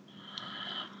sorts.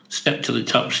 Step to the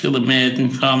top, still a maiden,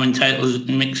 farming titles,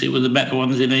 and mix it with the better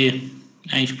ones in here.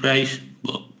 Nice price,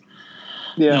 but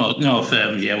no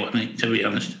firms yet, wasn't it, to be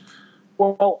honest.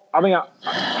 Well, I mean,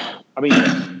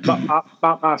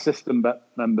 but my system bet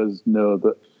members know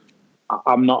that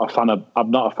I'm not a fan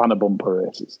of bumper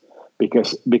races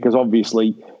because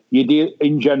obviously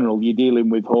in general you're dealing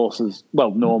with horses.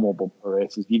 Well, normal bumper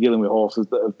races, you're dealing with horses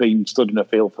that have been stood in a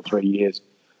field for 3 years,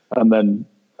 and then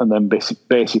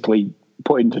basically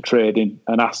put into trading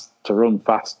and asked to run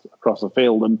fast across the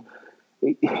field, and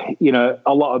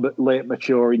a lot of late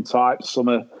maturing types. Some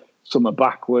are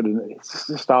backward, and it's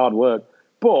just hard work.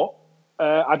 But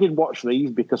I did watch these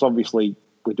because obviously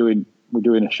we're doing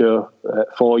a show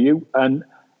for you, and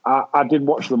I did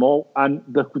watch them all. And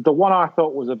the one I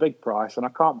thought was a big price, and I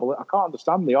can't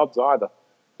understand the odds either.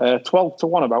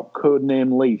 12-1 about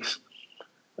Codename Lease.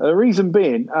 The reason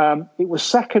being, it was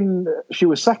second. She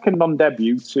was second on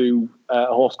debut to a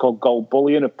horse called Gold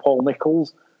Bullion of Paul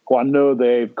Nicholls, who I know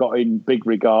they've got in big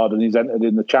regard, and he's entered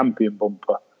in the champion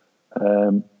bumper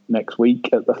next week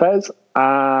at the Fez.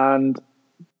 And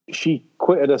she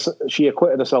acquitted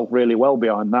herself really well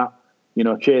behind that.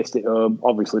 Chased it home.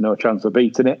 Obviously, no chance of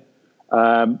beating it.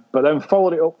 But then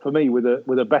followed it up for me with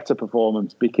a better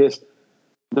performance, because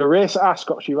the race at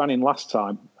Ascot she ran in last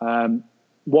time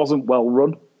wasn't well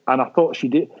run, and I thought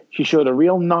she showed a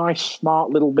real nice,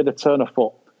 smart little bit of turn of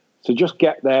foot to just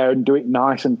get there and do it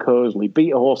nice and cosily.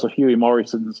 Beat a horse of Hughie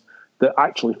Morrison's that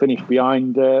actually finished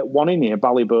behind one in here,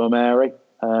 Ballybow Mary,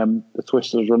 the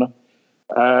Twisters runner.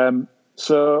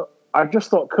 So I just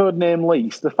thought Codename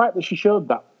Lease, the fact that she showed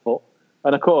that foot,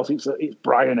 and of course it's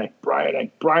Bryony for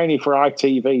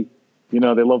ITV. They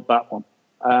love that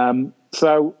one.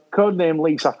 So Codename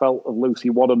Lease, I felt, of Lucy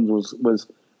Wadhams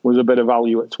was a bit of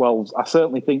value at 12s. I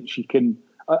certainly think she can,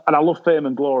 and I love Fame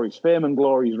and Glory's. Fame and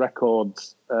Glory's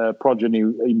records, progeny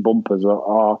in bumpers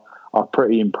are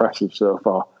pretty impressive so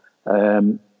far.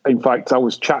 In fact, I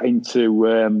was chatting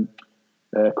to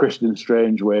Christian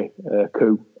Strangeway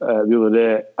coup the other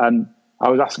day, and I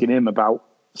was asking him about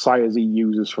sires he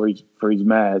uses for his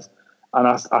mares, and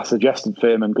I suggested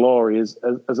Fame and Glory as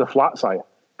a flat sire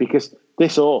because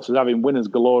this horse is having winners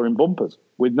galore in bumpers.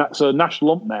 So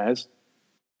National Lump mares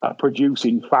are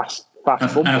producing fast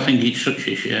bumpers. I think it's such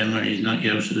a shame that he's not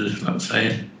used as a flat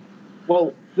sire.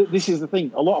 Well, this is the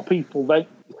thing. A lot of people they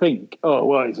think, oh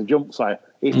well, it's a jump sire.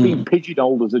 It's been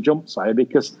pigeonholed as a jump sire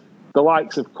because the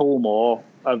likes of Coolmore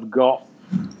have got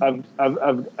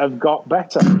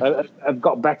better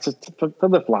for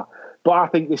the flat. But I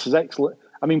think this is excellent.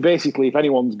 I mean, basically, if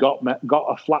anyone's got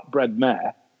a flatbred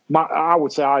mare, I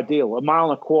would say ideal, 1.25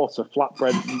 mile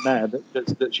flatbred mare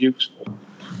that's useful.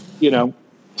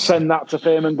 Send that to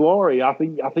Fame and Glory. I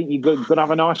think you're going to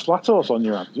have a nice flat horse on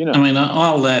your hands. I mean,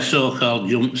 all their so-called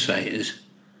jump sires,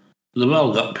 they've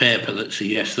all got paper that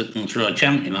suggests they can throw a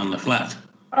champion on the flat.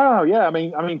 Oh yeah, I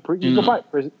mean, you go back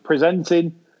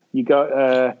presenting. You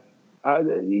go,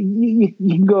 you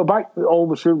can go back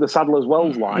all through the Sadler's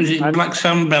Wells line. Is it Black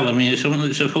Sam Bellamy or something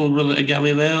that's a full brother to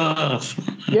Galileo?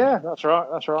 Yeah, that's right.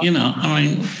 I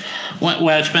mean,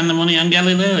 why spend the money on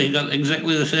Galileo? You got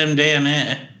exactly the same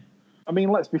DNA. I mean,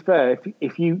 let's be fair.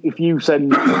 If you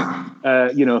send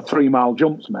 3 mile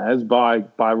jumps mares by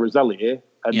Roselier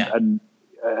and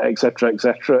et cetera,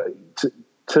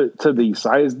 to these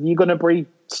sires, you're going to breed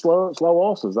slow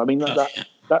horses. I mean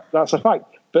that's a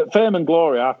fact. But Fame and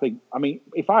Glory, I think. I mean,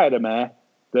 if I had a mare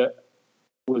that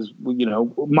was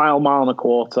mile and a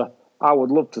quarter, I would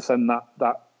love to send that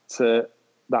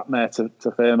mare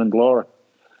to Fame and Glory.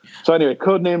 So anyway,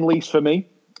 codename Lease for me.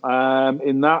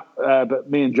 In that, but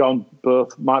me and John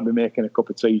both might be making a cup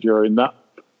of tea during that,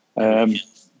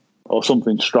 or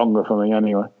something stronger for me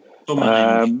anyway.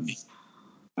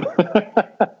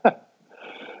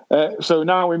 So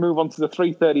now we move on to the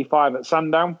 3:35 at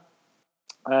Sandown.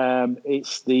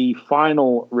 It's the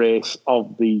final race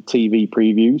of the TV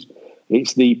previews.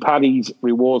 It's the Paddy's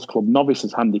Rewards Club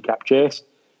Novices Handicap Chase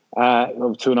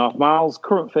of 2.5 miles.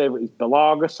 Current favourite is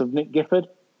Belargus of Nick Gifford.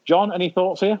 John, any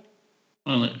thoughts here?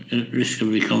 Well, at risk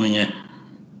of becoming a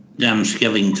Dan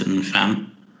Skellington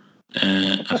fan,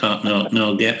 I thought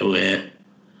no getaway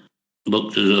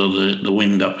looked as though the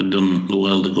wind up had done the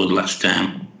world of good last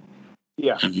time.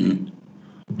 Yeah. And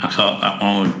I thought that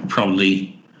one would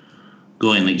probably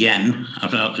go in again. I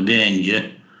thought the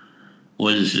danger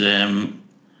was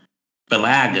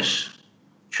Belargus,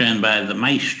 trained by the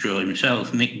maestro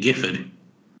himself, Nick Gifford.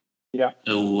 Yeah.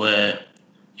 Who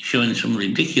showing some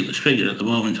ridiculous figure at the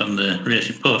moment on the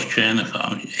Racing Post trainer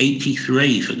form.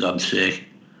 83, for God's sake.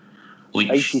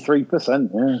 83%,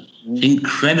 yeah.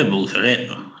 Incredible for it.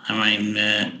 I mean,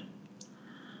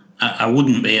 I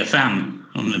wouldn't be a fan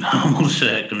under normal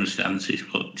circumstances,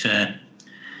 but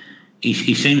he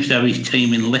seems to have his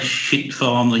team in less shit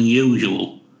form than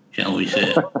usual, shall we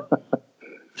say.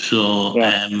 So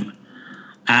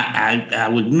I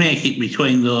would make it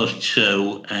between those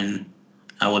two, and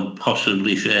I would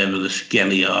possibly favour the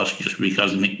Skelly horse just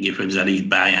because Nick Gifford's had his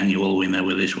biannual winner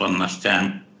with this one last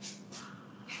time.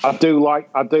 I do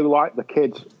like the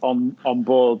kid on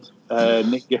board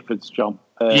Nick Gifford's, John.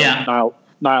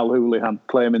 Niall Houlihan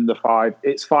claiming the 5.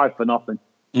 It's 5 for nothing.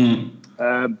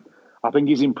 I think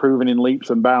he's improving in leaps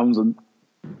and bounds, and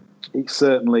he's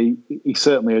certainly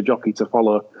a jockey to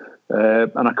follow.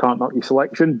 And I can't knock your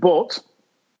selection, but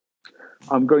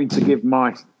I'm going to give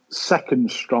my second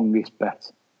strongest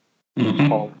bet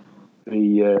of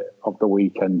the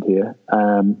weekend here.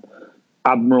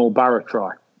 Admiral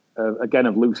Baratry, again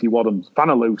of Lucy Wadham's. Fan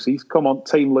of Lucy's. Come on,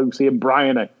 Team Lucy and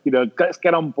Bryony. Let's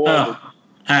get on board.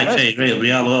 ITV will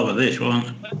be all over this, won't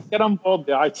it? Let's get on board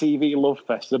the ITV Love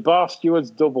Fest. The Bar Stewards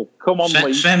double. Come on,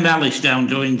 Lee. Send Alice down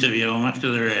to interview him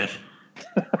after the race.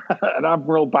 And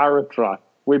Admiral Baratry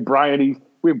with Bryony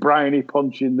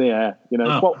punch in the air.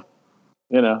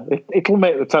 It'll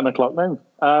make the 10 o'clock news.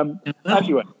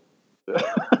 Anyway,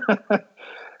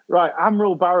 right,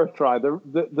 Admiral Baratry.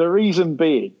 The reason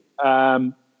being,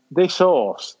 this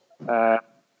horse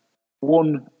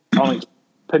won on its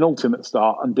penultimate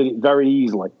start and did it very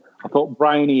easily. I thought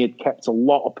Bryony had kept a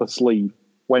lot up her sleeve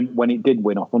when it did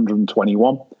win off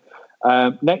 121.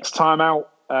 Next time out,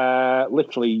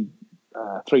 literally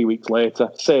 3 weeks later,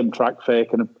 same track,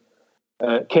 Fakenham,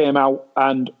 came out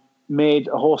and made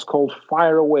a horse called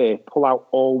Fire Away pull out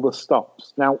all the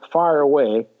stops. Now, Fire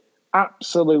Away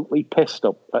absolutely pissed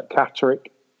up at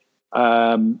Catterick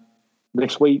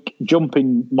this week,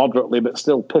 jumping moderately but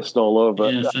still pissed all over.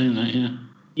 Yeah, I've seen that, yeah.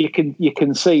 You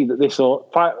can see that this horse.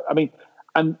 I mean,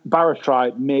 And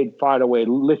Barratry made Fire Away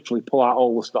literally pull out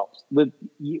all the stops.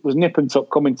 It was nip and tuck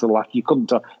coming to the last. You couldn't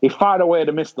tell. If Fire Away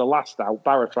had missed the last out,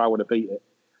 Barratry would have beat it.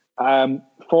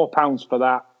 £4 for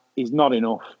that is not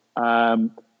enough.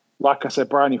 Like I said,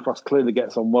 Bryony Frost clearly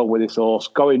gets on well with this horse.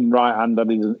 Going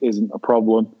right-handed isn't a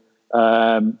problem.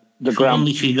 The ground.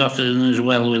 Only she got in as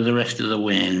well with the rest of the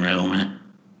Wayne Roman.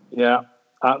 Yeah.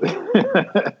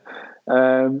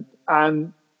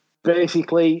 And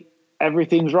basically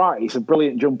everything's right. It's a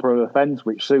brilliant jumper of a fence,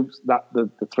 which suits that the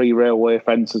 3 railway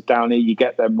fences down here. You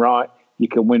get them right, you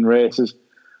can win races.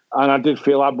 And I did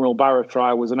feel Admiral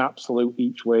Barratry was an absolute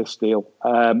each-way steal.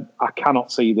 I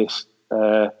cannot see this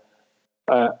out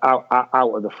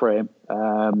of the frame.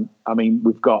 I mean,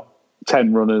 we've got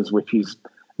 10 runners, which is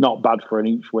not bad for an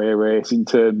each-way race in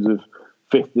terms of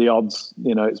 50 odds.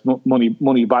 You know, it's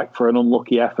money back for an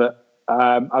unlucky effort.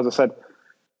 As I said,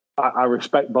 I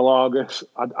respect Balagas.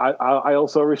 I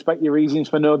also respect your reasons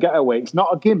for no getaway. It's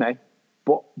not a gimme,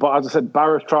 but as I said,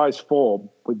 Barratry's form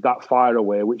with that Fire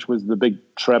Away, which was the big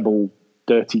treble,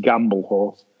 dirty gamble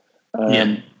horse.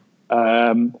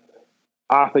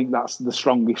 I think that's the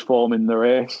strongest form in the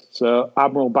race. So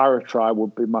Admiral Barratry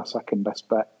would be my second best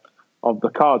bet of the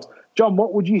cards. John,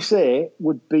 what would you say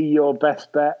would be your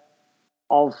best bet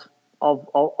of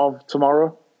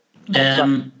tomorrow?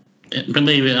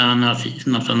 Believe it or not, it's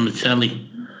not on the telly.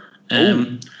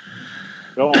 It's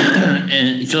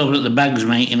over at the Bags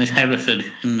Mate in Hereford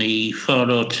in the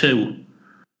 402,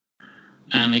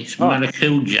 and it's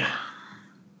Maracuja.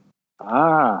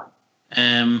 Now,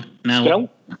 Still?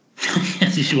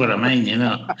 this is what I mean, you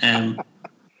know.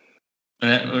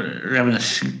 We're having a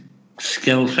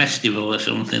skill festival or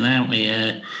something, aren't we?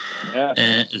 As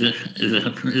a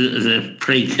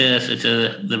precursor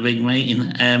to the big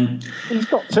meeting. He's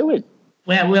got 2 in.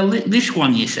 Well, this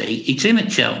one, you see, it's in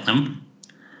at Cheltenham,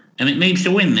 and it needs to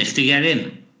win this to get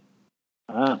in.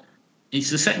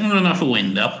 It's the second run off a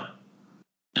wind-up,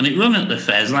 and it run at the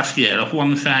Fez last year off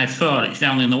 154. It's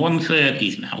down in the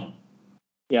 130s now.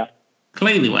 Yeah.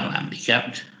 Clearly well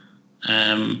handicapped.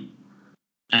 And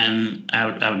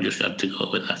I've just had to go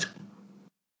with that.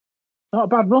 Not a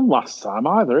bad run last time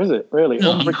either, is it? Really,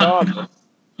 No, Umbrigado.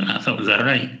 I thought it was all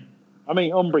right. I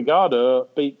mean, Umbrigado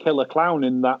beat Killer Clown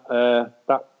in that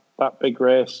big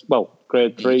race. Well,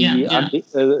 Grade 3, and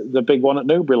the big one at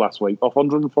Newbury last week off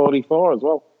 144 as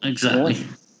well. Exactly.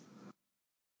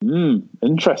 Yeah.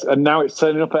 Interesting. And now it's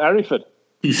turning up at Hereford.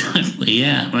 Exactly.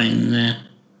 Yeah. I mean,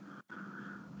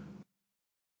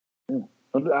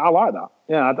 I like that.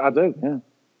 Yeah, I do. Yeah.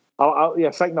 I'll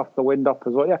second off the wind up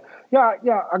as well. Yeah, I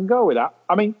can go with that.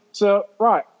 I mean, so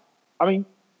right. I mean,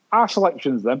 our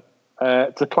selections then.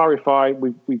 To clarify,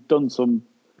 we've done some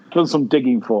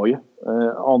digging for you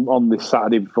on this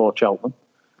Saturday before Cheltenham.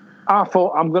 I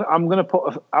thought I'm gonna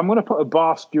put a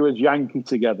Bar Stewards Yankee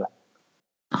together,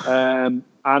 and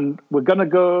we're gonna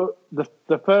go.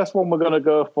 The first one we're gonna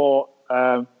go for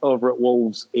over at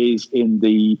Wolves is in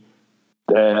the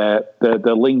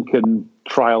Lincoln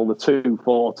Trial, the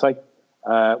 240.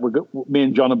 Me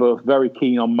and John are both very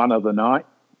keen on Man of the Night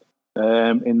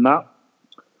in that.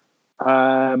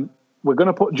 We're going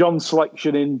to put John's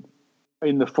selection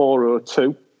in the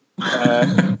 402.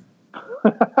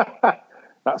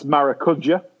 That's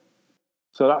Maracuja.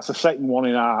 So that's the second one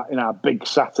in our big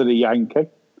Saturday Yankee.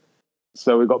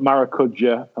 So we've got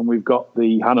Maracuja and we've got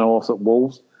the Hannah horse at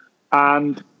Wolves.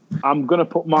 And I'm going to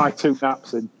put my 2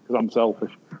 naps in because I'm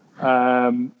selfish.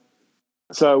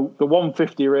 So the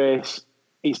 150 race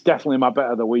is definitely my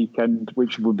bet of the weekend,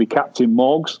 which would be Captain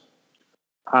Morgs.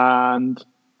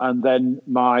 And then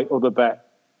my other bet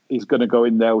is going to go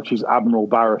in there, which is Admiral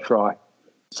Barratry.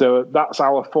 So that's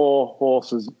our 4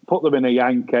 horses. Put them in a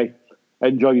Yankee.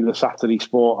 Enjoy the Saturday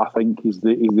sport, I think, is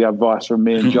the advice from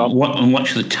me and John. And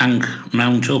watch the tank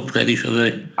mount up ready for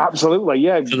the... Absolutely,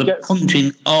 yeah. For the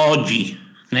punting orgy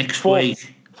next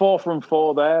week. 4 from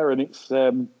 4 there, and it's...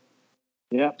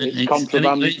 it's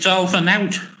contraband. It's all for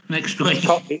nout next week.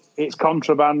 It's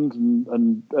contraband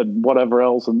and whatever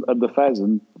else, and the Fez,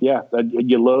 and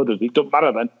you're loaded. It doesn't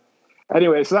matter then.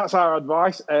 Anyway, so that's our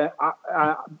advice.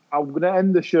 I'm going to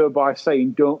end the show by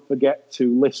saying don't forget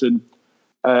to listen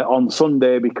on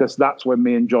Sunday, because that's when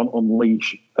me and John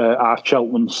unleash our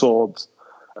Cheltenham swords.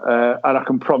 And I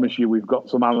can promise you we've got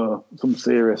some ammo, some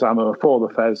serious ammo for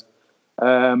the Fez.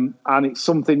 And it's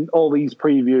something, all these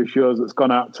preview shows that's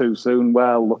gone out too soon,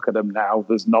 well, look at them now.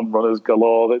 There's non-runners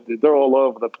galore. They're all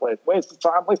over the place. Waste the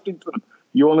time listening to them.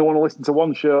 You only want to listen to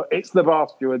one show. It's the Bar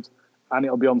Stewards, and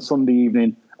it'll be on Sunday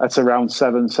evening at around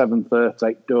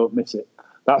 7:30. Don't miss it.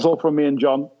 That's all from me and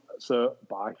John. So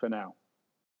bye for now.